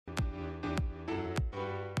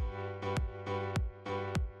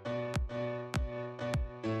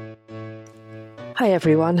Hi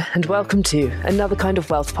everyone, and welcome to Another Kind of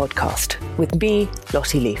Wealth podcast with me,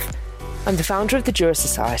 Lottie Leaf. I'm the founder of the Jura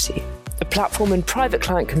Society, a platform and private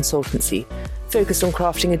client consultancy focused on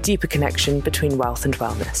crafting a deeper connection between wealth and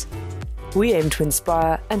wellness. We aim to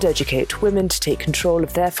inspire and educate women to take control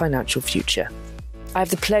of their financial future. I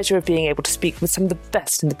have the pleasure of being able to speak with some of the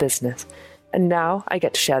best in the business, and now I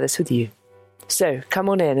get to share this with you. So come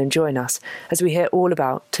on in and join us as we hear all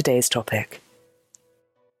about today's topic.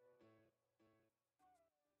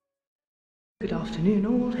 Good afternoon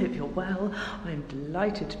all, hope you're well. I'm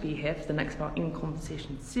delighted to be here for the next part in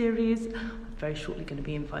Conversation series. I'm very shortly going to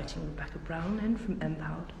be inviting Rebekah Brown in from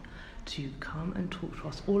Empowered to come and talk to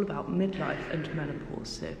us all about midlife and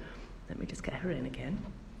menopause. So let me just get her in again.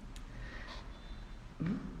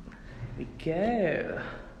 Here we go.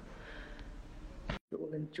 We're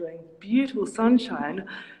all enjoying beautiful sunshine,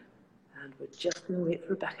 and we're just going to wait for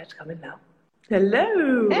Rebekah to come in now.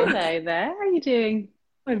 Hello! Hello there, how are you doing?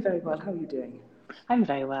 I'm very well, how are you doing? I'm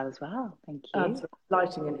very well as well, thank you. So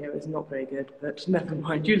lighting in here is not very good, but never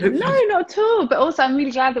mind, you look No, not at all, but also I'm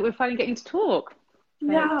really glad that we're finally getting to talk.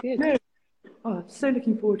 Yeah, good. No. Oh, I'm so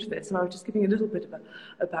looking forward to this, and I was just giving a little bit of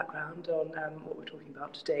a background on what we're talking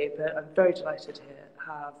about today, but I'm very delighted to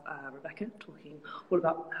have Rebekah talking all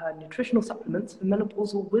about her nutritional supplements for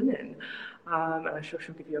menopausal women, and I'm sure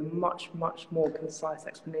she'll give you a much more concise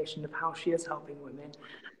explanation of how she is helping women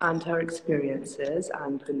and her experiences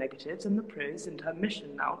and the negatives and the pros, and her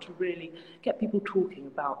mission now to really get people talking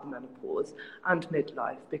about the menopause and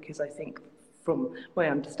midlife, because I think from my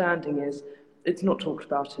understanding is it's not talked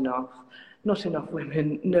about enough. Not enough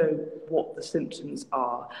women know what the symptoms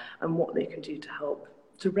are and what they can do to help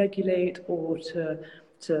to regulate or to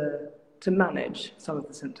manage some of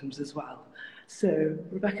the symptoms as well. So,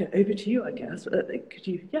 Rebekah, over to you, I guess. Could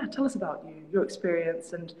you, tell us about your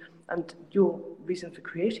experience and your reason for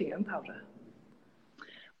creating Empower?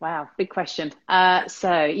 Wow, big question. The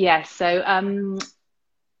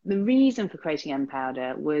reason for creating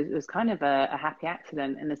Empower was kind of a happy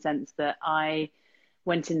accident, in the sense that I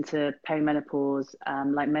went into perimenopause,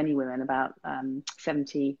 like many women, about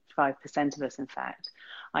 75% of us, in fact.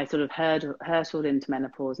 I sort of hurtled into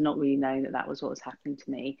menopause, not really knowing that was what was happening to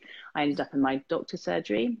me. I ended up in my doctor's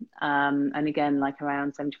surgery. And again, like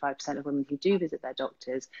around 75% of women who do visit their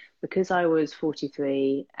doctors, because I was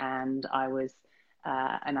 43 and I was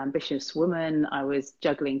an ambitious woman, I was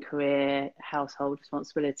juggling career, household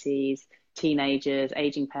responsibilities, teenagers,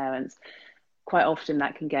 aging parents. Quite often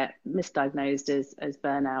that can get misdiagnosed as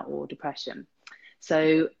burnout or depression.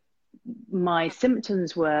 So my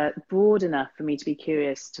symptoms were broad enough for me to be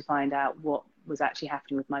curious to find out what was actually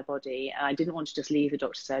happening with my body. And I didn't want to just leave the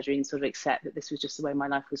doctor's surgery and sort of accept that this was just the way my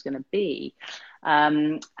life was going to be.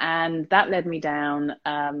 And that led me down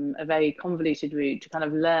a very convoluted route to kind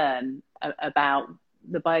of learn about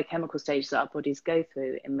the biochemical stages that our bodies go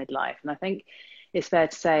through in midlife. And I think it's fair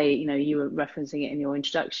to say, you were referencing it in your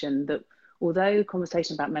introduction, that although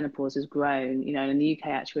conversation about menopause has grown, in the UK,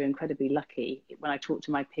 actually, we're incredibly lucky. When I talk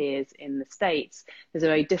to my peers in the States, there's a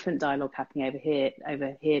very different dialogue happening over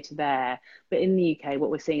here to there. But in the UK, what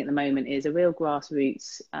we're seeing at the moment is a real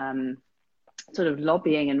grassroots sort of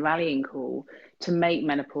lobbying and rallying call to make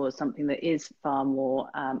menopause something that is far more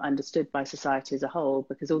understood by society as a whole,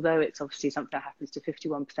 because although it's obviously something that happens to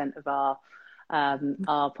 51% of our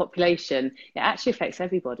population, it actually affects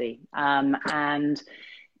everybody. And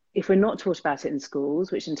if we're not taught about it in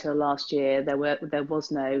schools, which until last year there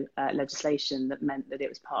was no legislation that meant that it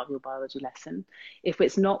was part of your biology lesson, if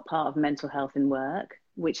it's not part of mental health in work,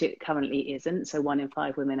 which it currently isn't, so 1 in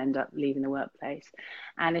 5 women end up leaving the workplace,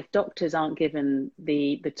 and if doctors aren't given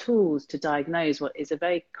the tools to diagnose what is a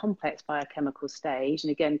very complex biochemical stage,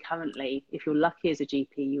 and again, currently, if you're lucky as a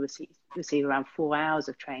GP, you receive around 4 hours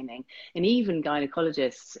of training, and even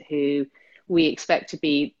gynecologists who we expect to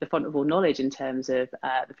be the font of all knowledge in terms of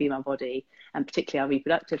the female body, and particularly our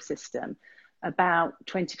reproductive system, about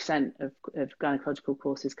 20% of gynecological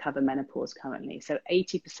courses cover menopause currently. So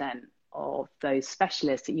 80% of those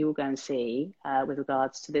specialists that you will go and see with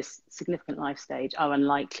regards to this significant life stage are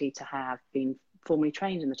unlikely to have been formally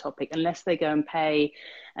trained in the topic, unless they go and pay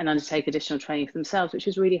and undertake additional training for themselves, which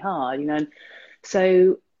is really hard,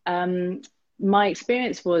 So my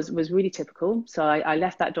experience was really typical. So I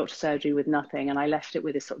left that doctor's surgery with nothing, and I left it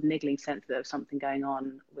with this sort of niggling sense that there was something going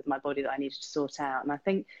on with my body that I needed to sort out. And I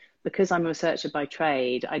think because I'm a researcher by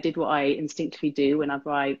trade, I did what I instinctively do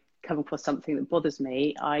whenever I come across something that bothers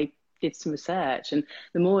me. I did some research, and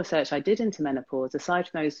the more research I did into menopause, aside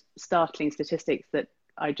from those startling statistics that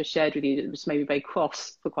I just shared with you, that was maybe very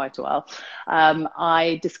cross for quite a while,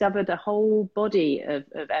 I discovered a whole body of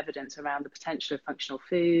evidence around the potential of functional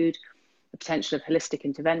food, the potential of holistic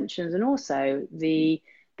interventions, and also the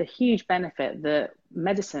huge benefit that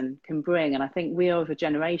medicine can bring. And I think we are of a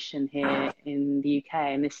generation here in the UK,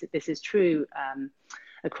 and this is true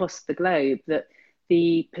across the globe, that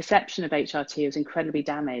the perception of HRT was incredibly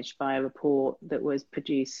damaged by a report that was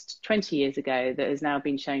produced 20 years ago that has now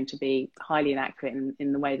been shown to be highly inaccurate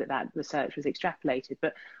in the way that that research was extrapolated.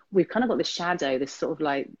 But we've kind of got this shadow, this sort of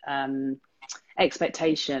like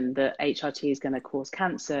expectation that HRT is going to cause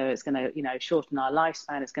cancer, it's going to, you know, shorten our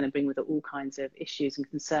lifespan, it's going to bring with it all kinds of issues and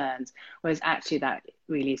concerns, whereas actually that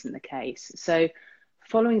really isn't the case. So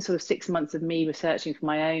following sort of 6 months of me researching for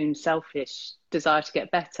my own selfish desire to get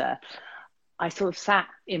better, I sort of sat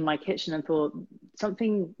in my kitchen and thought,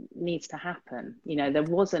 something needs to happen. You know, there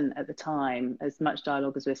wasn't at the time as much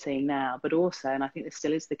dialogue as we're seeing now, but also, and I think this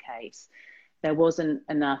still is the case, there wasn't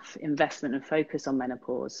enough investment and focus on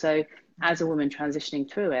menopause. So as a woman transitioning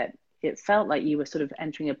through it, it felt like you were sort of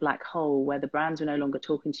entering a black hole where the brands were no longer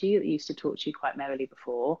talking to you that used to talk to you quite merrily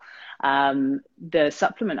before. The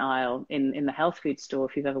supplement aisle in the health food store,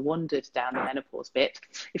 if you've ever wandered down the menopause bit,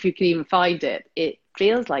 if you can even find it, it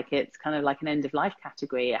feels like it's kind of like an end of life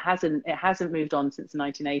category. It hasn't moved on since the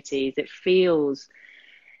 1980s.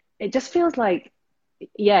 It just feels like,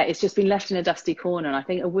 yeah, it's just been left in a dusty corner. And I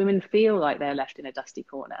think women feel like they're left in a dusty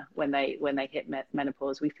corner when they hit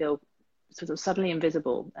menopause. We feel sort of suddenly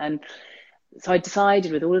invisible. And so I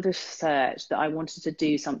decided with all of this research that I wanted to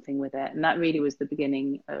do something with it. And that really was the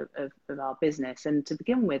beginning of our business. And to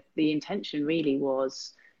begin with, the intention really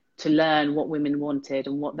was to learn what women wanted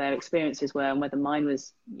and what their experiences were, and whether mine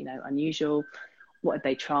was, you know, unusual, what had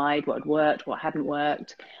they tried, what had worked, what hadn't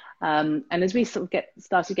worked. And as we sort of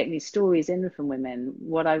started getting these stories in from women,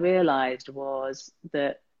 what I realized was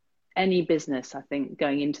that any business, I think,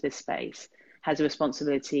 going into this space has a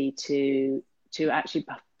responsibility to actually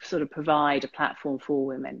sort of provide a platform for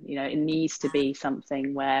women. You know, it needs to be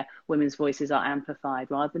something where women's voices are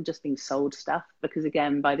amplified rather than just being sold stuff, because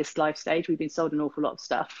again, by this life stage, we've been sold an awful lot of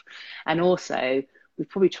stuff. And also, we've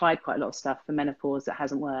probably tried quite a lot of stuff for menopause that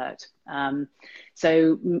hasn't worked.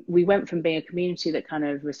 So we went from being a community that kind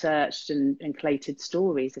of researched and collated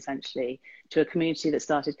stories, essentially, to a community that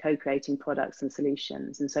started co-creating products and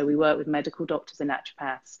solutions. And so we work with medical doctors and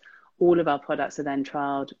naturopaths. All of our products are then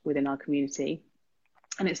trialed within our community.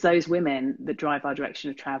 And it's those women that drive our direction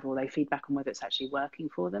of travel. They feedback on whether it's actually working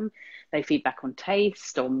for them. They feedback on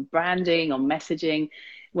taste, on branding, on messaging.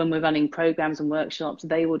 When we're running programs and workshops,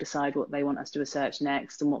 they will decide what they want us to research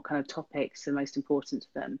next and what kind of topics are most important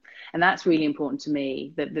to them. And that's really important to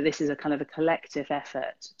me, that this is a kind of a collective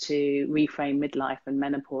effort to reframe midlife and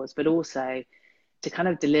menopause, but also to kind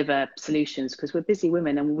of deliver solutions, because we're busy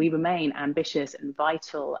women and we remain ambitious and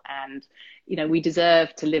vital, and, you know, we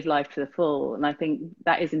deserve to live life to the full. And I think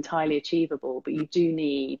that is entirely achievable, but you do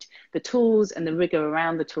need the tools and the rigor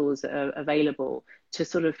around the tools that are available to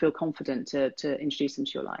sort of feel confident to introduce them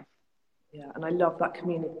to your life. Yeah, and I love that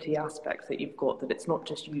community aspect that you've got, that it's not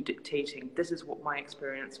just you dictating, this is what my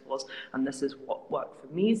experience was and this is what worked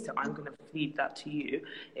for me, so I'm going to feed that to you.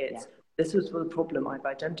 It's this is the problem I've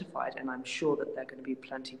identified, and I'm sure that there are going to be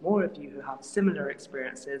plenty more of you who have similar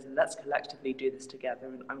experiences, and let's collectively do this together,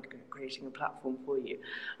 and I'm creating a platform for you.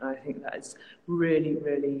 And I think that is really,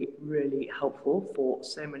 really, really helpful for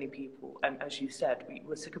so many people. And as you said,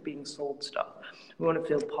 we're sick of being sold stuff. We want to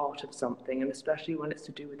feel part of something, and especially when it's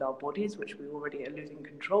to do with our bodies, which we already are losing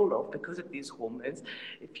control of because of these hormones.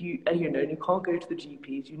 If you can't go to the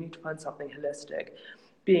GPs, you need to find something holistic.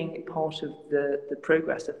 Being part of the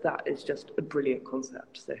progress of that is just a brilliant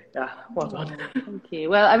concept. So yeah, well done. Thank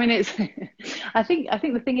you. Well, I mean, it's I think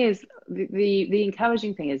the thing is, the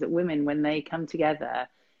encouraging thing is that women, when they come together,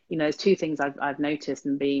 you know, there's two things I've noticed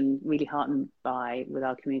and been really heartened by with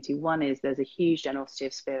our community. One is there's a huge generosity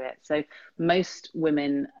of spirit. So most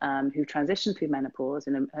women who transition through menopause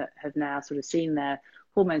and have now sort of seen their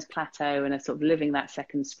hormones plateau and are sort of living that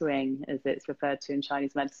second spring, as it's referred to in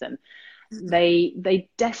Chinese medicine, they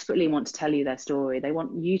desperately want to tell you their story. They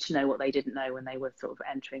want you to know what they didn't know when they were sort of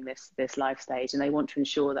entering this life stage, and they want to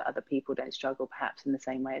ensure that other people don't struggle perhaps in the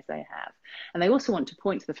same way as they have. And they also want to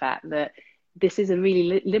point to the fact that this is a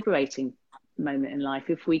really liberating moment in life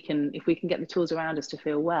if we can get the tools around us to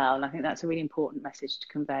feel well. And I think that's a really important message to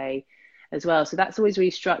convey as well. So that's always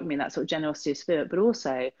really struck me, that sort of generosity of spirit. But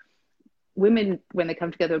also, women, when they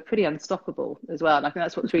come together, are pretty unstoppable as well. And I think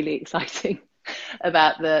that's what's really exciting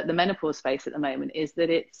about the menopause space at the moment, is that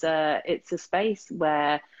it's a space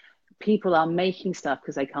where people are making stuff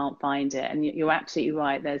because they can't find it. And you're absolutely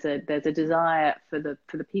right. There's a desire for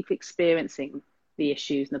the people experiencing the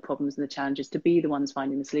issues and the problems and the challenges, to be the ones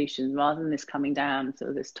finding the solutions, rather than this coming down, sort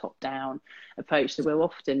of this top-down approach that we're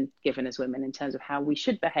often given as women in terms of how we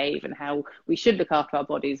should behave and how we should look after our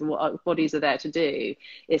bodies and what our bodies are there to do.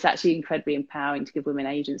 It's actually incredibly empowering to give women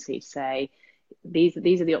agency to say, these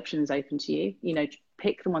are the options open to you. You know,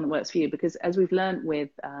 pick the one that works for you, because as we've learned with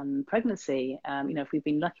pregnancy, you know, if we've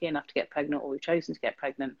been lucky enough to get pregnant or we've chosen to get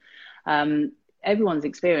pregnant, everyone's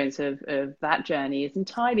experience of that journey is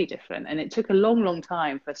entirely different. And it took a long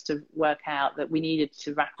time for us to work out that we needed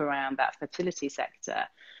to wrap around that fertility sector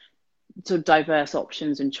sort of diverse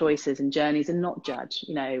options and choices and journeys, and not judge,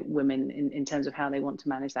 you know, women in terms of how they want to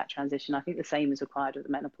manage that transition. I think the same is required of the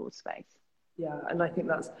menopause space. Yeah, and I think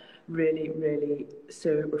that's really, really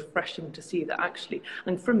so refreshing to see that actually,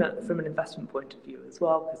 and from an investment point of view as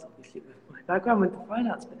well, because obviously with my background with the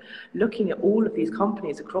finance, but looking at all of these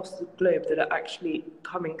companies across the globe that are actually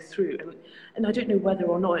coming through, and I don't know whether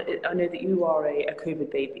or not, I know that you are a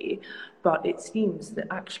COVID baby, but it seems that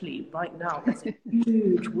actually right now there's a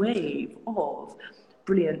huge wave of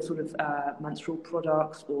brilliant sort of menstrual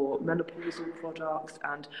products or menopausal products,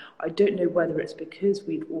 and I don't know whether it's because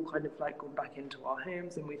we've all kind of like gone back into our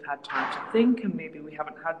homes and we've had time to think, and maybe we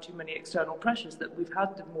haven't had too many external pressures, that we've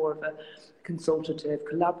had more of a consultative,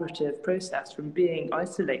 collaborative process from being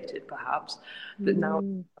isolated perhaps, that now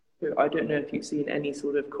I don't know if you've seen any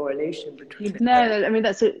sort of correlation between it. No, I mean,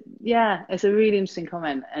 it's a really interesting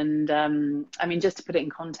comment. And I mean, just to put it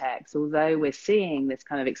in context, although we're seeing this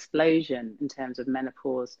kind of explosion in terms of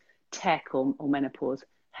menopause tech or menopause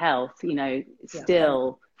health, you know,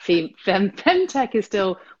 still femtech is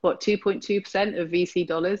still, what, 2.2% of VC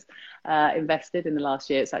dollars invested in the last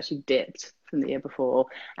year. It's actually dipped from the year before.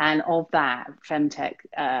 And of that femtech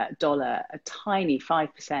dollar, a tiny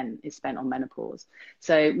 5% is spent on menopause.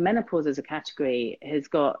 So menopause as a category has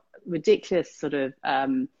got ridiculous sort of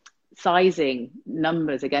sizing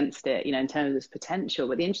numbers against it, you know, in terms of its potential.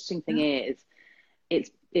 But the interesting thing is,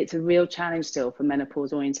 it's a real challenge still for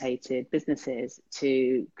menopause orientated businesses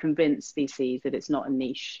to convince VCs that it's not a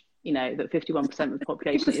niche, you know, that 51% of the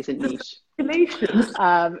population isn't niche.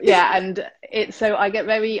 Yeah, and so I get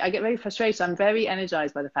very frustrated. I'm very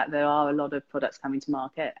energized by the fact there are a lot of products coming to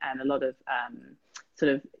market and a lot of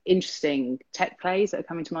sort of interesting tech plays that are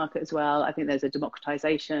coming to market as well. I think there's a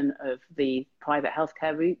democratization of the private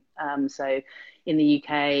healthcare route. So in the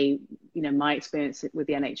UK, you know, my experience with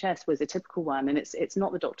the NHS was a typical one, and it's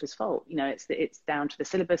not the doctor's fault. You know, it's down to the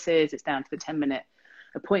syllabuses, it's down to the 10-minute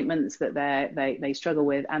appointments that they struggle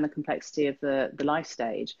with, and the complexity of the life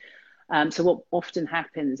stage. So what often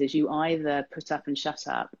happens is you either put up and shut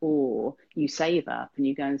up, or you save up and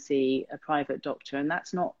you go and see a private doctor, and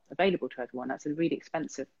that's not available to everyone. That's a really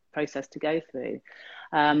expensive process to go through.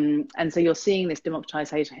 And so you're seeing this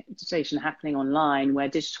democratization happening online, where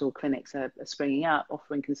digital clinics are springing up,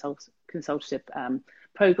 offering consultative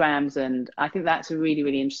programs. And I think that's a really,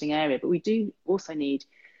 really interesting area. But we do also need,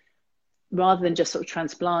 rather than just sort of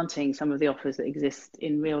transplanting some of the offers that exist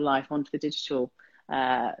in real life onto the digital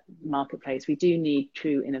marketplace, we do need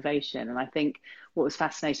true innovation. And I think what was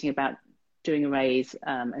fascinating about doing a raise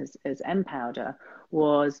as M-Powder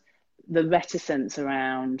was the reticence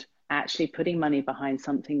around actually putting money behind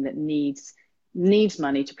something that needs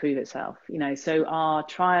money to prove itself. You know, so our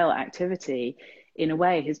trial activity in a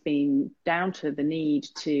way has been down to the need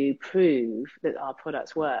to prove that our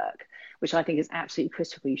products work, which I think is absolutely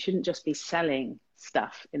critical. You shouldn't just be selling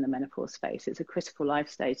stuff in the menopause space. It's a critical life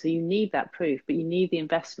stage. So you need that proof, but you need the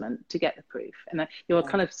investment to get the proof. And you're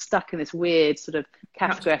kind of stuck in this weird sort of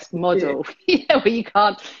Kafkaesque model where you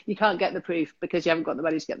can't get the proof because you haven't got the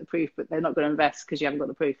money to get the proof, but they're not going to invest because you haven't got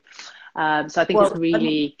the proof. So I think it's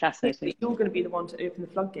really fascinating. You're going to be the one to open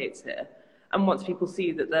the floodgates here. And once people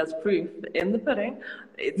see that there's proof in the pudding,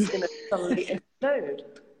 it's going to suddenly explode.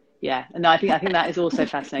 Yeah, and I think that is also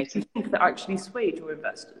fascinating. I think that actually swayed your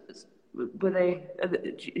investors. Were they,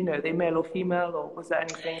 you know, they male or female, or was there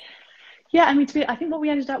anything? Yeah, I mean, I think what we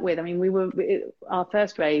ended up with, I mean, our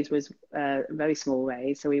first raise was a very small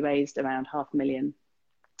raise, so we raised around $500,000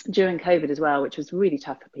 during COVID as well, which was really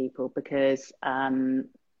tough for people because,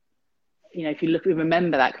 you know, if you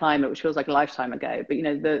remember that climate, which feels like a lifetime ago, but you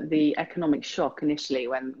know, the economic shock initially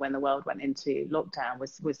when the world went into lockdown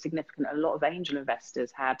was significant. A lot of angel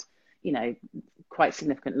investors had, you know, quite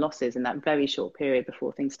significant losses in that very short period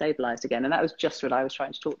before things stabilized again. And that was just what I was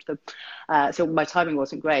trying to talk to them. So my timing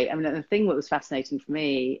wasn't great. I mean, the thing that was fascinating for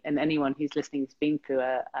me, and anyone who's listening who's been through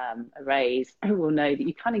a raise will know that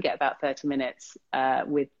you kind of get about 30 minutes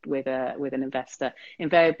with an investor.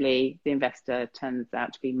 Invariably, the investor turns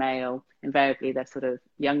out to be male. Invariably, they're sort of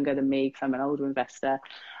younger than me because I'm an older investor,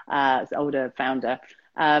 older founder.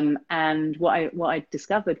 And what I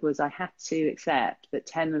discovered was I had to accept that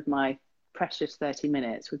 10 of my precious 30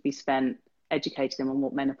 minutes would be spent educating them on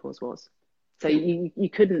what menopause was. So you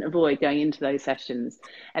couldn't avoid going into those sessions.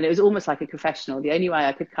 And it was almost like a confessional. The only way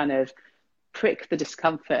I could kind of prick the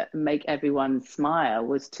discomfort and make everyone smile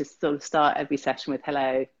was to sort of start every session with,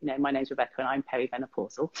 hello, my name's Rebekah and I'm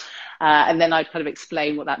perimenopausal. And then I'd kind of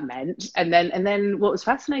explain what that meant. And then what was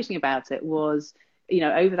fascinating about it was,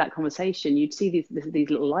 over that conversation, you'd see these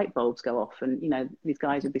little light bulbs go off. And, these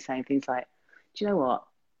guys would be saying things like, do you know what?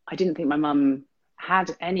 I didn't think my mum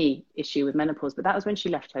had any issue with menopause, but that was when she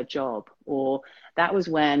left her job, or that was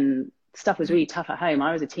when stuff was really tough at home.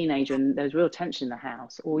 I was a teenager and there was real tension in the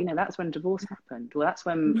house, or that's when divorce happened, or that's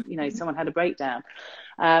when someone had a breakdown,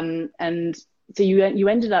 and so you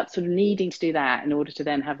ended up sort of needing to do that in order to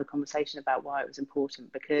then have the conversation about why it was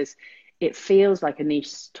important, because it feels like a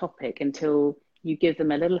niche topic until you give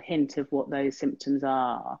them a little hint of what those symptoms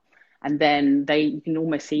are. And then you can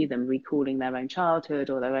almost see them recalling their own childhood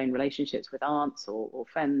or their own relationships with aunts or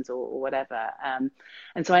friends or whatever. And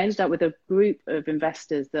so I ended up with a group of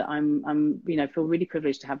investors that I'm feel really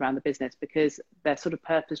privileged to have around the business, because they're sort of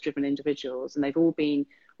purpose-driven individuals, and they've all been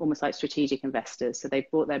almost like strategic investors. So they've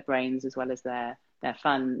brought their brains as well as their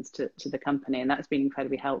funds to the company, and that's been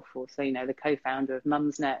incredibly helpful. So the co-founder of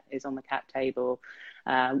Mumsnet is on the cap table.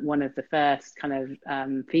 One of the first kind of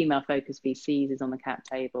female-focused VCs is on the cap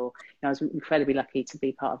table. I was incredibly lucky to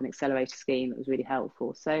be part of an accelerator scheme that was really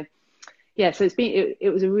helpful. So so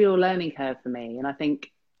it was a real learning curve for me, and I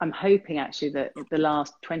think I'm hoping actually that the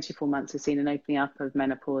last 24 months has seen an opening up of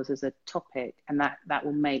menopause as a topic, and that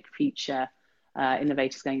will make future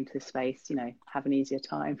innovators going into this space have an easier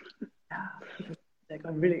time.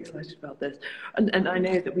 I'm really excited about this. And I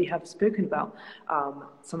know that we have spoken about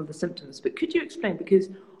some of the symptoms, but could you explain, because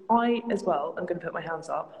I, as well, I'm going to put my hands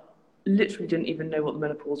up, literally didn't even know what the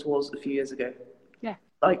menopause was a few years ago. Yeah.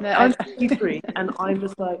 I'm 53 and I'm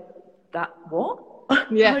just like, that what?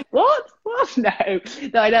 Yeah. What? No,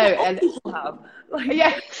 I know. And people have.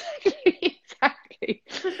 Yeah, exactly.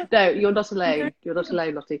 No, you're not alone. You're not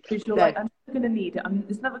alone, Lottie. Because you're like, I'm never going to need it.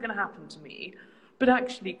 It's never going to happen to me. But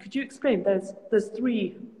actually, could you explain? There's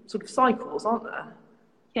 3 sort of cycles, aren't there?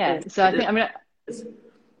 Yeah. So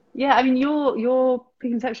I mean, your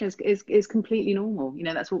preconception is completely normal.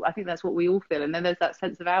 I think that's what we all feel. And then there's that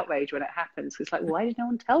sense of outrage when it happens. It's like, why did no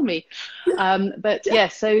one tell me? But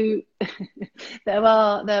so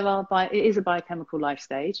it is a biochemical life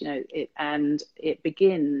stage, and it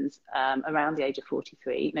begins around the age of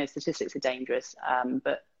 43. Statistics are dangerous,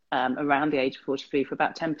 but around the age of 43, for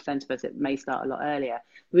about 10% of us, it may start a lot earlier.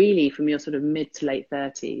 Really, from your sort of mid to late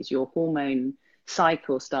 30s, your hormone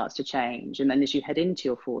cycle starts to change. And then as you head into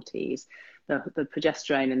your 40s, the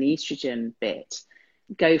progesterone and the estrogen bit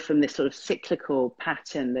go from this sort of cyclical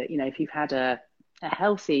pattern that, if you've had a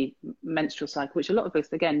healthy menstrual cycle, which a lot of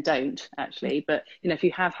us, again, don't actually, but, if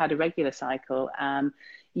you have had a regular cycle,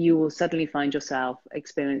 you will suddenly find yourself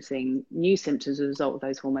experiencing new symptoms as a result of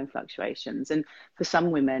those hormone fluctuations. And for some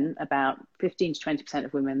women, about 15 to 20%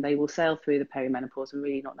 of women, they will sail through the perimenopause and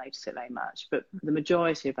really not notice it very much. But the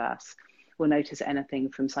majority of us will notice anything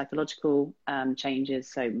from psychological changes.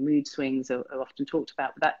 So mood swings are often talked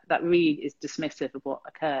about, but that really is dismissive of what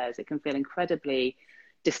occurs. It can feel incredibly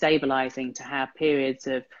destabilizing to have periods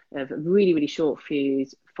of really, really short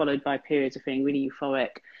fuse followed by periods of feeling really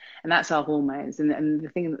euphoric. And that's our hormones. And the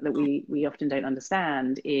thing that we often don't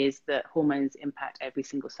understand is that hormones impact every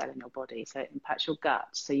single cell in your body. So it impacts your gut.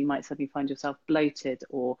 So you might suddenly find yourself bloated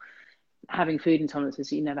or having food intolerances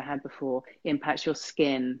that you never had before. It impacts your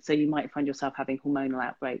skin. So you might find yourself having hormonal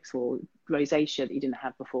outbreaks or rosacea that you didn't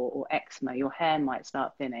have before, or eczema. Your hair might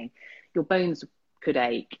start thinning. Your bones could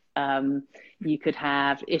ache. You could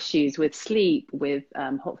have issues with sleep, with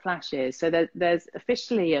hot flashes. So there's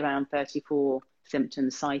officially around 34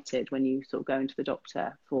 symptoms cited when you sort of go into the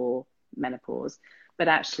doctor for menopause, but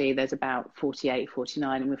actually there's about 48,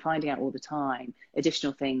 49, and we're finding out all the time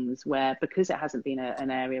additional things where, because it hasn't been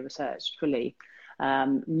an area researched fully,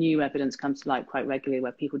 new evidence comes to light quite regularly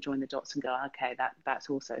where people join the dots and go, okay, that's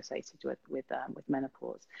also associated with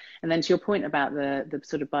menopause. And then to your point about the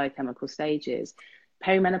sort of biochemical stages,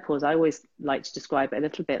 perimenopause, I always like to describe it a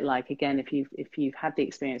little bit like, again, if you've had the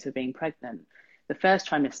experience of being pregnant, the first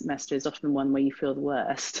trimester is often one where you feel the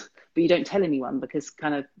worst, but you don't tell anyone, because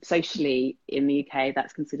kind of socially in the UK,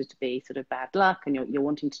 that's considered to be sort of bad luck, and you're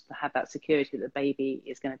wanting to have that security that the baby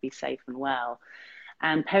is going to be safe and well.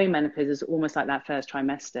 And perimenopause is almost like that first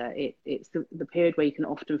trimester. It's the period where you can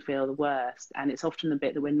often feel the worst, and it's often the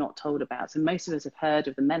bit that we're not told about. So most of us have heard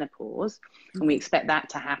of the menopause, and we expect that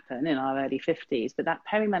to happen in our early 50s. But that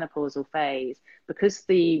perimenopausal phase, because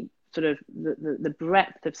the sort of the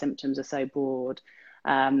breadth of symptoms are so broad,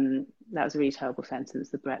 that was a really terrible sentence.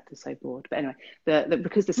 The breadth is so broad, but anyway,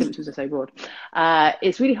 because the symptoms are so broad,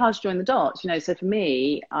 it's really hard to join the dots. So for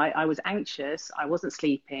me, I was anxious, I wasn't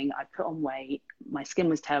sleeping, I put on weight, my skin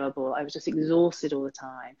was terrible, I was just exhausted all the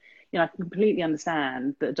time. I can completely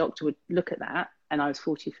understand that a doctor would look at that, and I was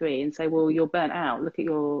 43, and say, well, you're burnt out. Look at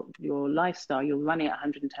your lifestyle. You're running at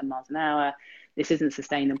 110 miles an hour. This isn't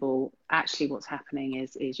sustainable. Actually, what's happening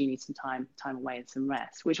is you need some time away and some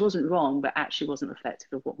rest, which wasn't wrong, but actually wasn't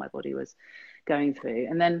reflective of what my body was going through.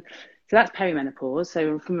 And then, so that's perimenopause.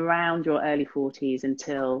 So from around your early 40s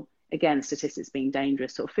until, again, statistics being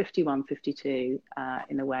dangerous, sort of 51, 52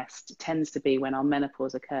 in the West tends to be when our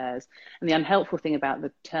menopause occurs. And the unhelpful thing about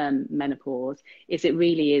the term menopause is it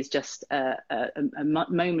really is just a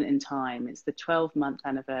moment in time. It's the 12-month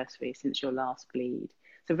anniversary since your last bleed.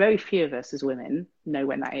 So very few of us as women know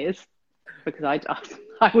when that is, because I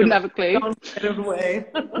wouldn't have a clue.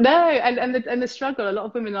 No, and the struggle, a lot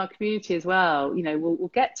of women in our community as well,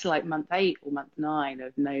 will get to like month 8 or month 9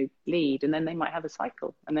 of no bleed, and then they might have a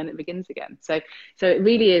cycle, and then it begins again. So it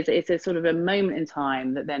really is, it's a sort of a moment in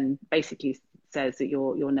time that then basically says that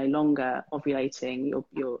you're no longer ovulating, you're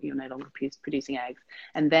no longer producing eggs,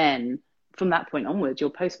 and then from that point onwards, you're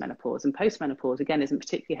postmenopause. And postmenopause, again, isn't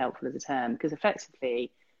particularly helpful as a term, because effectively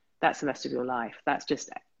that's the rest of your life. That's just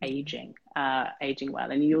aging well.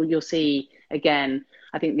 And you'll see, again,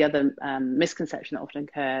 I think the other misconception that often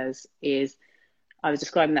occurs is, I was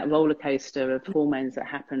describing that roller coaster of hormones that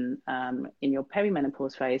happen in your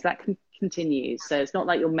perimenopause phase. That continues. So it's not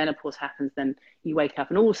like your menopause happens, then you wake up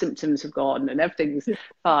and all symptoms have gone and everything's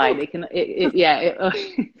fine.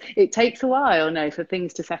 It takes a while, for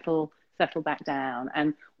things to settle back down.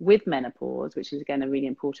 And with menopause, which is again a really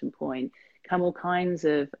important point, come all kinds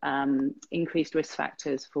of increased risk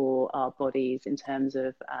factors for our bodies in terms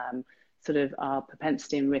of sort of our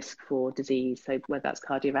propensity and risk for disease. So whether that's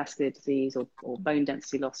cardiovascular disease or bone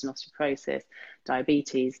density loss and osteoporosis,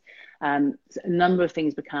 diabetes, a number of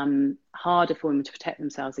things become harder for women to protect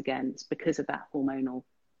themselves against because of that hormonal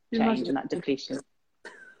change and that depletion.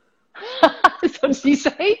 What did you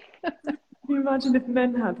say? Can you imagine if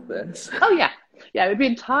men had this? Oh yeah, it would be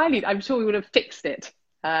entirely. I'm sure we would have fixed it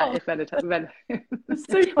if men had. It's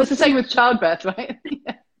the same with childbirth, right?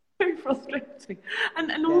 Yeah. So frustrating.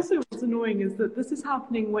 And also what's annoying is that this is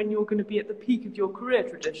happening when you're going to be at the peak of your career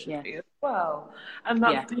traditionally as well. And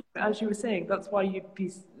that's, as you were saying, that's why you'd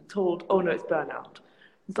be told, oh no, it's burnout.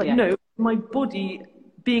 It's like, no, my body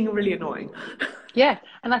being really annoying. Yeah,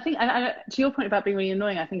 and I think, and to your point about being really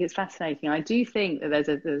annoying, I think it's fascinating. I do think that there's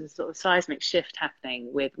a sort of seismic shift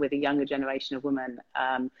happening with a younger generation of women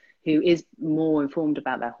who is more informed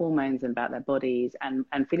about their hormones and about their bodies and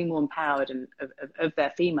feeling more empowered and of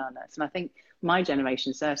their femaleness. And I think my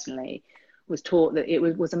generation certainly was taught that it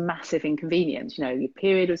was a massive inconvenience. Your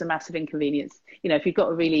period was a massive inconvenience. If you've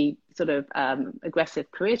got a really sort of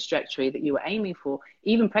aggressive career trajectory that you were aiming for,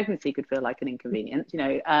 even pregnancy could feel like an inconvenience,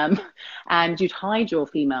 and you'd hide your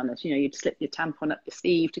femaleness. You'd slip your tampon up your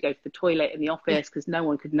sleeve to go to the toilet in the office because no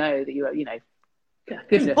one could know that you were,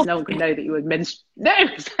 goodness, no one could know that you were menstruating. No,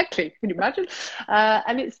 exactly. Can you imagine?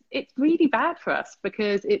 And it's really bad for us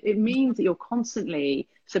because it means that you're constantly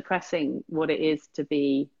suppressing what it is to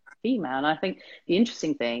be female. And I think the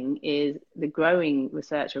interesting thing is the growing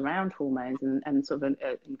research around hormones and sort of an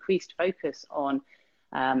increased focus on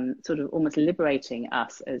sort of almost liberating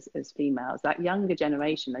us as females. That younger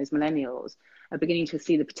generation, those millennials, are beginning to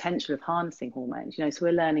see the potential of harnessing hormones. So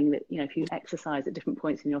we're learning that if you exercise at different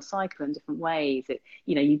points in your cycle in different ways,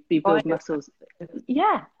 you build muscles.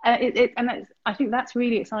 Yeah, I think that's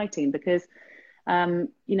really exciting because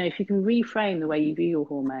if you can reframe the way you view your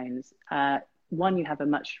hormones, one, you have a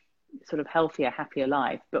much sort of healthier, happier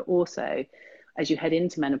life, but also as you head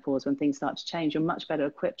into menopause, when things start to change, you're much better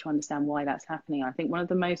equipped to understand why that's happening. I think one of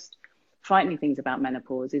the most frightening things about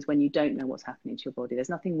menopause is when you don't know what's happening to your body. There's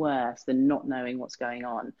nothing worse than not knowing what's going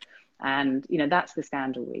on. And, that's the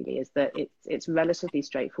scandal really, is that it's relatively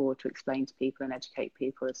straightforward to explain to people and educate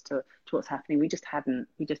people as to what's happening. We just hadn't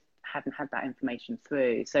had that information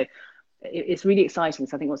through. So it's really exciting.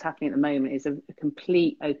 So I think what's happening at the moment is a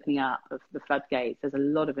complete opening up of the floodgates. There's a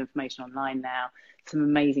lot of information online now, some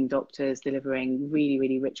amazing doctors delivering really,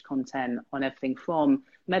 really rich content on everything from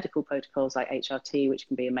medical protocols like HRT, which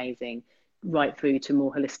can be amazing, right through to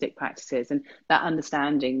more holistic practices. And that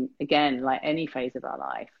understanding, again, like any phase of our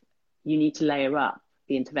life, you need to layer up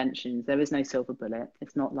the interventions. There is no silver bullet.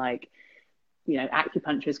 It's not like, you know,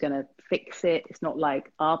 acupuncture is going to fix it. It's not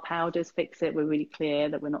like our powders fix it. We're really clear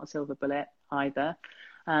that we're not a silver bullet either.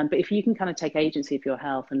 But if you can kind of take agency of your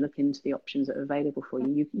health and look into the options that are available for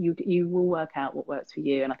you, you will work out what works for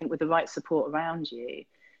you. And I think with the right support around you,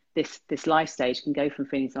 this life stage can go from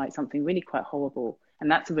feeling like something really quite horrible.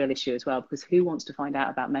 And that's a real issue as well, because who wants to find out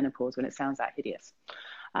about menopause when it sounds that hideous?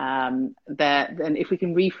 Then if we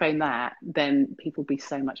can reframe that, then people will be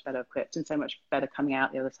so much better equipped and so much better coming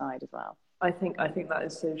out the other side as well. I think that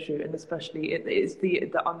is so true, and especially it is the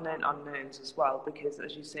unknown unknowns as well, because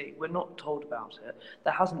as you say, we're not told about it.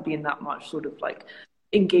 There hasn't been that much sort of like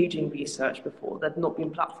engaging research before. There've not been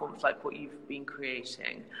platforms like what you've been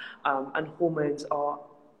creating, and hormones are,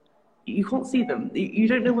 you can't see them. You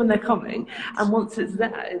don't know when they're coming, and once it's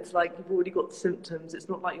there, it's like you've already got the symptoms. It's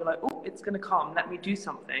not like you're like, oh, it's going to come, let me do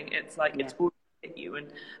something. It's like it's already hit you,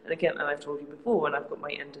 and again, and I've told you before, when I've got my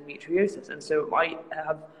endometriosis, and so I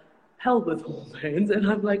have hell with hormones, and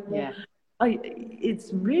I'm like, well, it's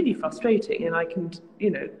really frustrating, and I can, you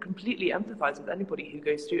know, completely empathize with anybody who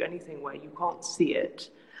goes through anything where you can't see it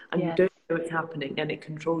and you don't know it's happening, and it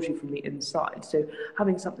controls you from the inside. So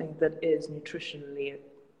having something that is nutritionally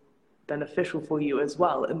beneficial for you as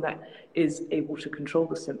well, and that is able to control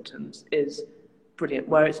the symptoms, is brilliant,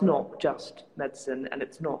 where it's not just medicine and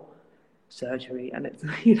it's not surgery, and it's,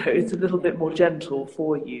 you know, it's a little bit more gentle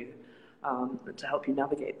for you, to help you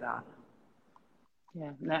navigate that.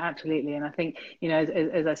 Yeah, no, absolutely. And I think, you know,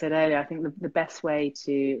 as I said earlier, I think the best way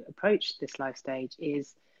to approach this life stage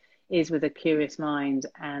is with a curious mind,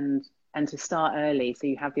 and to start early, so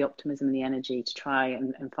you have the optimism and the energy to try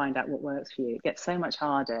and find out what works for you. It gets so much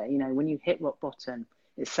harder, you know, when you hit rock bottom.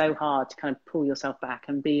 It's so hard to kind of pull yourself back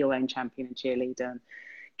and be your own champion and cheerleader and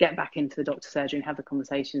get back into the doctor's surgery and have the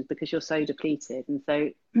conversations, because you're so depleted. And so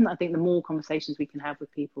I think the more conversations we can have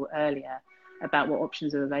with people earlier about what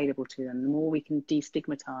options are available to them, the more we can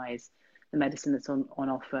destigmatize the medicine that's on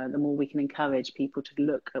offer, the more we can encourage people to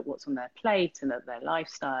look at what's on their plate and at their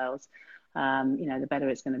lifestyles, you know, the better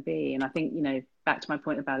it's going to be. And I think, you know, back to my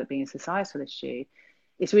point about it being a societal issue,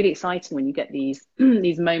 it's really exciting when you get these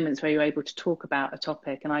these moments where you're able to talk about a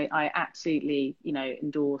topic. And I absolutely, you know,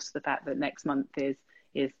 endorse the fact that next month is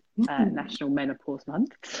National Menopause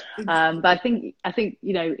Month. But I think,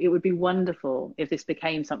 you know, it would be wonderful if this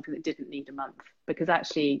became something that didn't need a month, because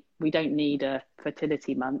actually we don't need a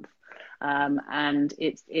fertility month. And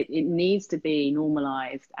it needs to be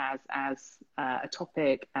normalized as a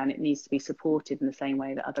topic, and it needs to be supported in the same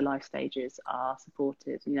way that other life stages are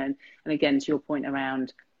supported, you know. And again, to your point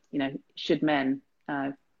around, you know, should men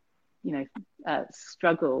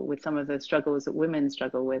struggle with some of the struggles that women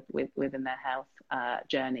struggle with within their health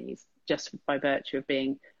journeys, just by virtue of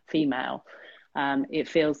being female, it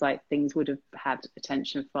feels like things would have had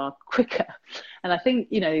attention far quicker. And I think,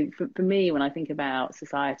 you know, for me, when I think about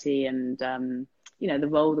society and, you know, the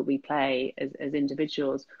role that we play as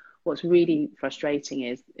individuals, what's really frustrating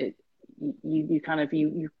is you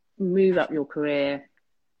move up your career.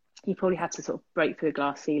 You probably had to sort of break through a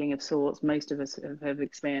glass ceiling of sorts. Most of us have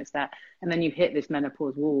experienced that. And then you hit this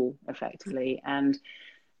menopause wall, effectively. And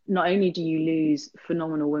not only do you lose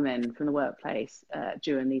phenomenal women from the workplace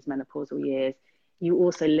during these menopausal years, you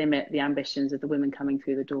also limit the ambitions of the women coming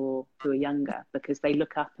through the door who are younger, because they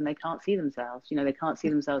look up and they can't see themselves. You know, they can't see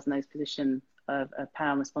themselves in those positions of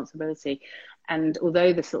power and responsibility. And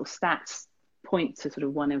although the sort of stats point to sort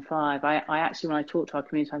of 1 in 5, I actually, when I talk to our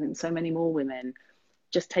community, I think so many more women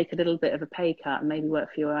just take a little bit of a pay cut and maybe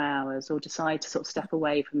work fewer hours, or decide to sort of step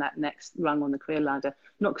away from that next rung on the career ladder,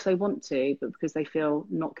 not because they want to, but because they feel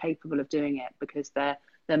not capable of doing it, because their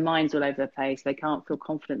mind's all over the place. They can't feel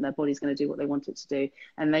confident their body's going to do what they want it to do.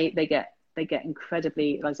 And they get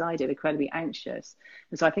incredibly, as I did, incredibly anxious.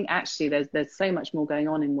 And so I think actually there's so much more going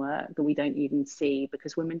on in work that we don't even see,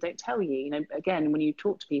 because women don't tell you. You know, again, when you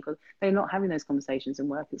talk to people, they're not having those conversations in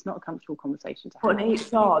work. It's not a comfortable conversation to have. Well, and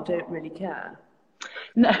HR don't really care.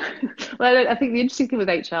 No, well, I think the interesting thing with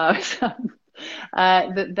HR is that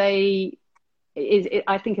I think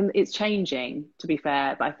it's changing, to be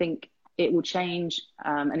fair, but I think it will change,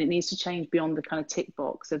 and it needs to change beyond the kind of tick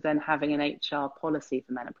box of then having an HR policy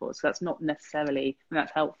for menopause. So that's not necessarily, and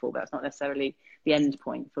that's helpful, but that's not necessarily the end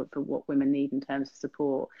point for what women need in terms of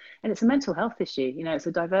support. And it's a mental health issue, you know, it's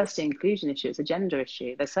a diversity and inclusion issue, it's a gender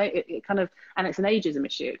issue. It kind of, and it's an ageism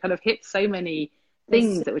issue. It kind of hits so many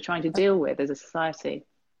things that we're trying to deal with as a society.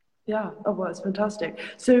 Yeah, oh well, it's fantastic.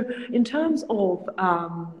 So in terms of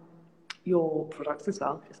your products as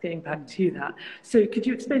well, just getting back to that, so could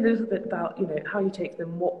you explain a little bit about, you know, how you take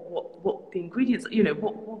them, what the ingredients, you know,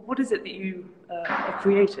 what is it that you have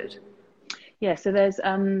created? Yeah, so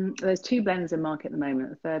there's two blends in market at the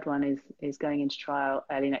moment. The third one is going into trial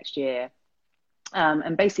early next year.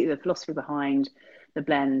 And basically the philosophy behind the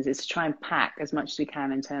blends is to try and pack as much as we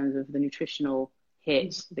can in terms of the nutritional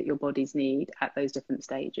hit that your bodies need at those different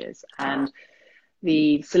stages. And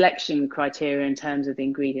the selection criteria in terms of the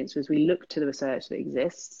ingredients was we looked to the research that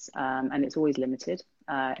exists, and it's always limited,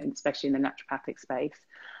 especially in the naturopathic space.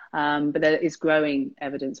 But there is growing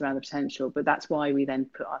evidence around the potential, but that's why we then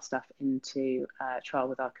put our stuff into trial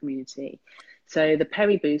with our community. So the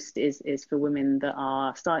Peri Boost is for women that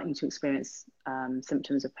are starting to experience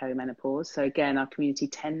symptoms of perimenopause. So again, our community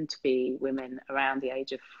tend to be women around the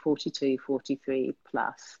age of 42, 43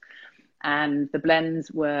 plus. And the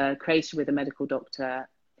blends were created with a medical doctor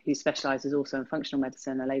who specialises also in functional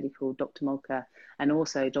medicine, a lady called Dr. Molka, and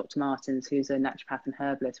also Dr. Martins, who's a naturopath and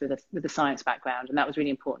herbalist with a science background. And that was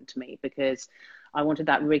really important to me because I wanted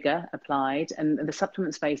that rigour applied. And the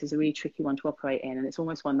supplement space is a really tricky one to operate in. And it's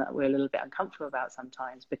almost one that we're a little bit uncomfortable about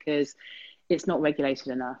sometimes because it's not regulated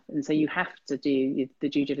enough. And so you have to do the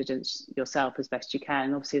due diligence yourself as best you can.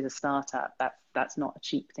 And obviously as a startup, that's not a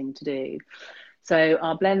cheap thing to do. So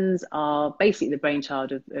our blends are basically the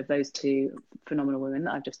brainchild of those two phenomenal women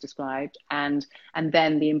that I've just described, and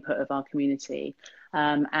then the input of our community.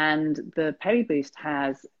 And the Peri Boost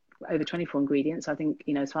has over 24 ingredients. I think,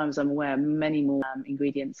 as far as I'm aware, many more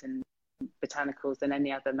ingredients and botanicals than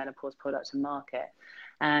any other menopause product in market.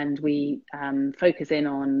 And we focus in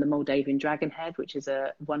on the Moldavian dragonhead, which is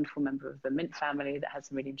a wonderful member of the mint family that has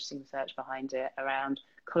some really interesting research behind it around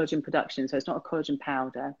collagen production. So it's not a collagen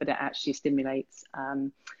powder, but it actually stimulates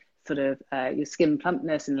your skin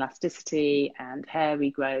plumpness and elasticity and hair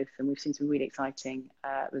regrowth. And we've seen some really exciting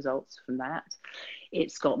results from that.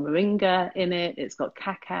 It's got moringa in it. It's got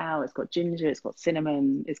cacao. It's got ginger. It's got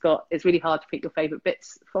cinnamon. It's really hard to pick your favorite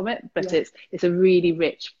bits from it, but yeah, it's a really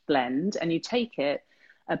rich blend. And you take it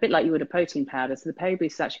a bit like you would a protein powder. So the Peri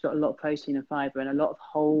Boost has actually got a lot of protein and fiber and a lot of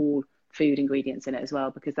whole food ingredients in it as well,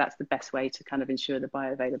 because that's the best way to kind of ensure the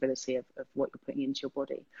bioavailability of what you're putting into your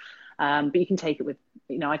body. But you can take it with,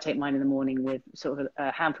 I take mine in the morning with sort of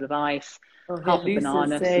a handful of ice, half a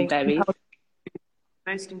banana, some berries.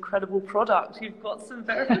 Most incredible product. You've got some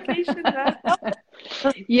verification there.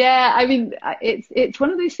 Yeah, I mean, it's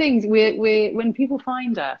one of those things where when people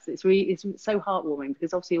find us, it's so heartwarming,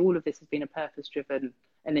 because obviously all of this has been a purpose-driven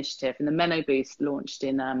initiative, and the Meno Boost launched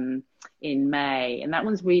in May, and that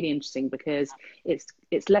one's really interesting because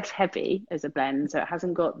it's less heavy as a blend, so it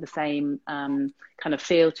hasn't got the same kind of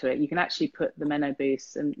feel to it. You can actually put the Meno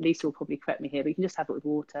Boost, and Lisa will probably correct me here, but you can just have it with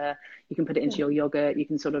water. You can put it into your yogurt. You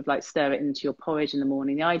can sort of like stir it into your porridge in the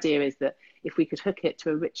morning. The idea is that if we could hook it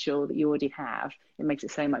to a ritual that you already have, it makes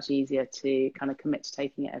it so much easier to kind of commit to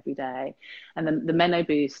taking it every day. And then the Meno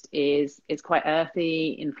Boost it's quite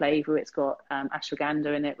earthy in flavour. It's got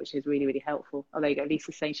ashwagandha in it, which is really, really helpful. Oh, there you go.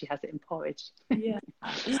 Lisa's saying she has it in porridge. Yeah.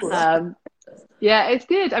 Yeah, it's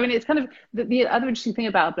good. I mean, it's kind of the other interesting thing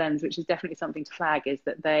about our blends, which is definitely something to flag, is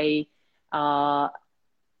that they're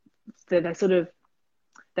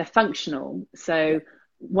functional. So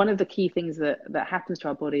one of the key things that happens to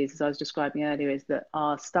our bodies, as I was describing earlier, is that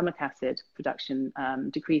our stomach acid production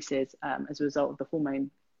decreases as a result of the hormone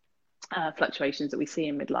fluctuations that we see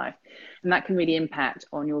in midlife. And that can really impact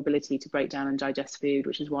on your ability to break down and digest food,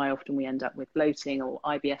 which is why often we end up with bloating or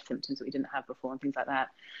IBS symptoms that we didn't have before and things like that.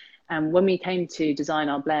 And when we came to design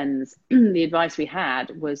our blends, the advice we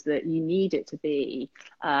had was that you need it to be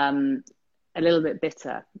a little bit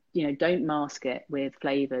bitter. Don't mask it with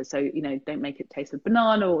flavors. So, don't make it taste of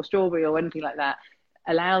banana or strawberry or anything like that.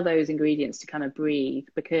 Allow those ingredients to kind of breathe,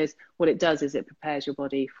 because what it does is it prepares your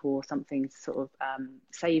body for something sort of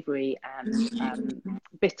savory and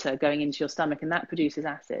bitter going into your stomach, and that produces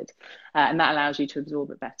acid, and that allows you to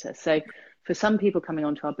absorb it better. So for some people coming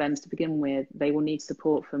onto our blends to begin with, they will need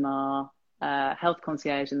support from our health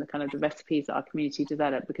concierge and the kind of the recipes that our community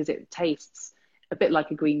develop, because it tastes a bit like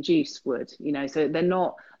a green juice would, so they're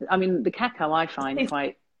not, I mean, the cacao I find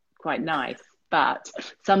quite nice, but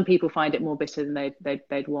some people find it more bitter than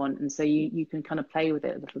they'd want. And so you can kind of play with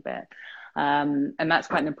it a little bit. And that's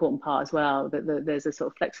quite an important part as well, that there's a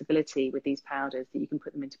sort of flexibility with these powders, that you can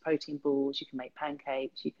put them into protein balls, you can make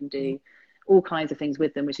pancakes, you can do all kinds of things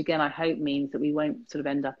with them, which again, I hope means that we won't sort of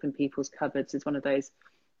end up in people's cupboards as one of those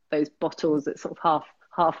bottles that's sort of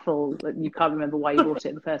half full that you can't remember why you bought it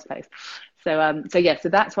in the first place. So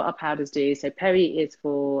that's what our powders do. So Peri is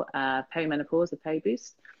for perimenopause, the Peri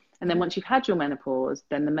Boost. And then once you've had your menopause,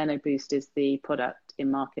 then the Meno Boost is the product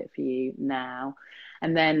in market for you now.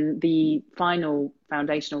 And then the final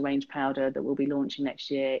foundational range powder that we'll be launching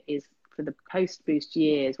next year is for the post-boost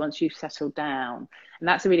years, once you've settled down. And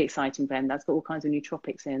that's a really exciting blend. That's got all kinds of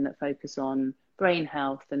nootropics in that focus on brain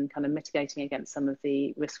health and kind of mitigating against some of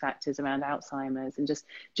the risk factors around Alzheimer's, and just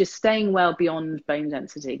staying well beyond bone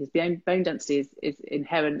density, because bone density is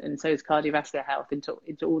inherent, and so is cardiovascular health into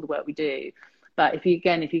all the work we do. But if you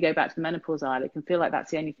go back to the menopause aisle, it can feel like that's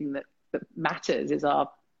the only thing that matters is our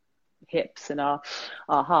hips and our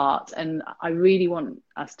heart. And I really want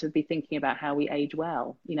us to be thinking about how we age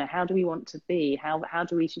well. You know, how do we want to be? How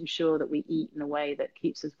do we ensure that we eat in a way that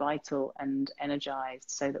keeps us vital and energized,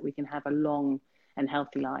 so that we can have a long and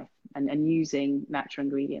healthy life, and using natural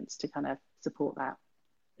ingredients to kind of support that.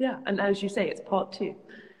 Yeah, and as you say, it's part 2.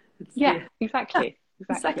 Exactly.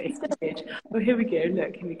 Second stage. Well, here we go.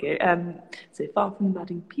 Look, here we go. So far from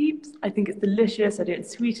adding peeps, I think it's delicious. I don't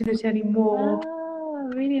sweeten it anymore. Oh,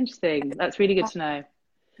 really interesting. That's really good to know.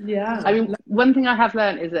 Yeah. I mean, one thing I have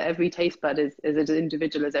learned is that every taste bud is as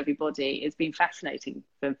individual as everybody. It's been fascinating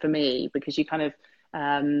for me, because you kind of,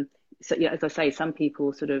 so yeah, as I say, some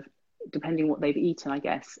people sort of, depending what they've eaten, I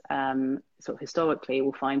guess, sort of historically,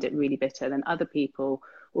 will find it really bitter. Then other people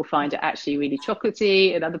will find it actually really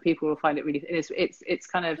chocolatey, and other people will find it really. It's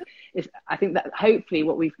kind of. I think that hopefully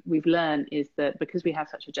what we've learned is that, because we have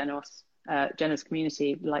such a generous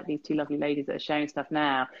community, like these 2 lovely ladies that are sharing stuff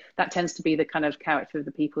now, that tends to be the kind of character of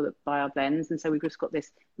the people that buy our blends. And so we've just got this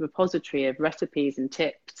repository of recipes and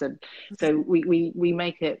tips, and so we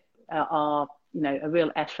make it our, you know, a real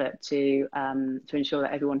effort to ensure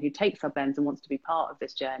that everyone who takes our blends and wants to be part of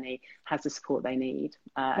this journey has the support they need.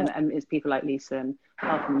 And it's people like Lisa and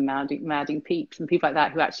Malcolm and Madding Peeps and people like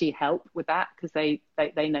that who actually help with that, because they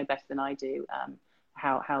know better than I do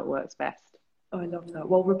how it works best. Oh, I love that.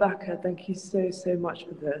 Well, Rebekah, thank you so much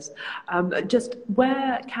for this. Just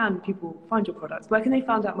where can people find your products? Where can they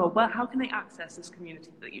find out more? How can they access this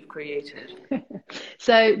community that you've created?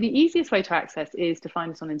 So the easiest way to access is to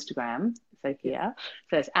find us on Instagram, Sophia.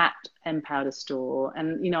 So it's at Empowder Store.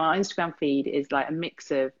 And, you know, our Instagram feed is like a mix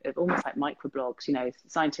of almost like microblogs, you know,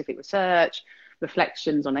 scientific research,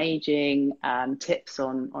 reflections on aging, tips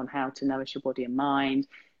on how to nourish your body and mind,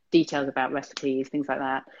 details about recipes, things like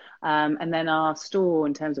that. And then our store,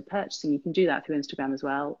 in terms of purchasing, you can do that through Instagram as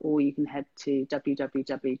well, or you can head to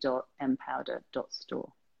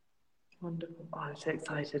www.empowder.store. Wonderful. Oh, I'm so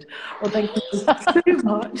excited. Well, thank you so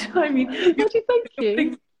much. I mean, thank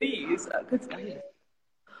you. These,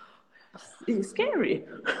 it's scary.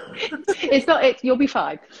 It's not. You'll be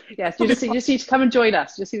fine. Yes, you just need to come and join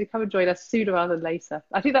us. You just need to come and join us sooner rather than later.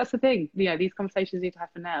 I think that's the thing. You know, these conversations need to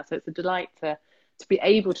happen now. So it's a delight to be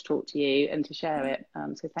able to talk to you and to share it.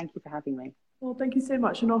 So thank you for having me. Well, thank you so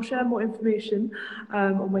much. And I'll share more information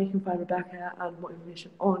on where you can find Rebekah, and more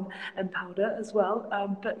information on Empowder as well.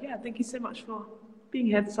 But yeah, thank you so much for being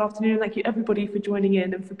here this afternoon. Thank you everybody for joining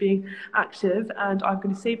in and for being active. And I'm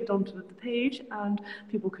going to save it onto the page, and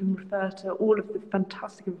people can refer to all of the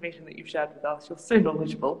fantastic information that you've shared with us. You're so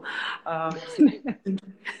knowledgeable. So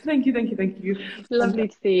thank you. Lovely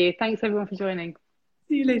to see you. Thanks everyone for joining.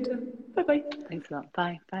 See you later. Bye-bye. Thanks a lot.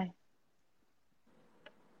 Bye.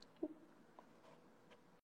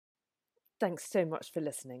 Thanks so much for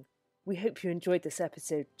listening. We hope you enjoyed this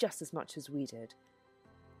episode just as much as we did.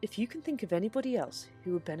 If you can think of anybody else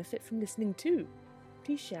who would benefit from listening too,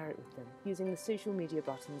 please share it with them using the social media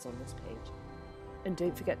buttons on this page. And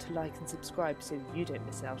don't forget to like and subscribe so you don't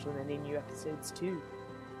miss out on any new episodes too.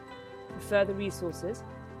 For further resources,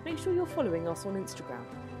 make sure you're following us on Instagram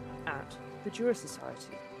at The Jura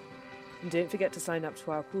Society. And don't forget to sign up to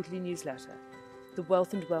our quarterly newsletter, The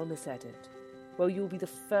Wealth and Wellness Edit, where you'll be the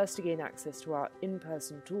first to gain access to our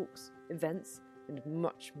in-person talks, events, and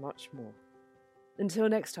much, much more. Until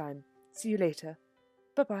next time, see you later.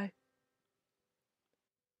 Bye-bye.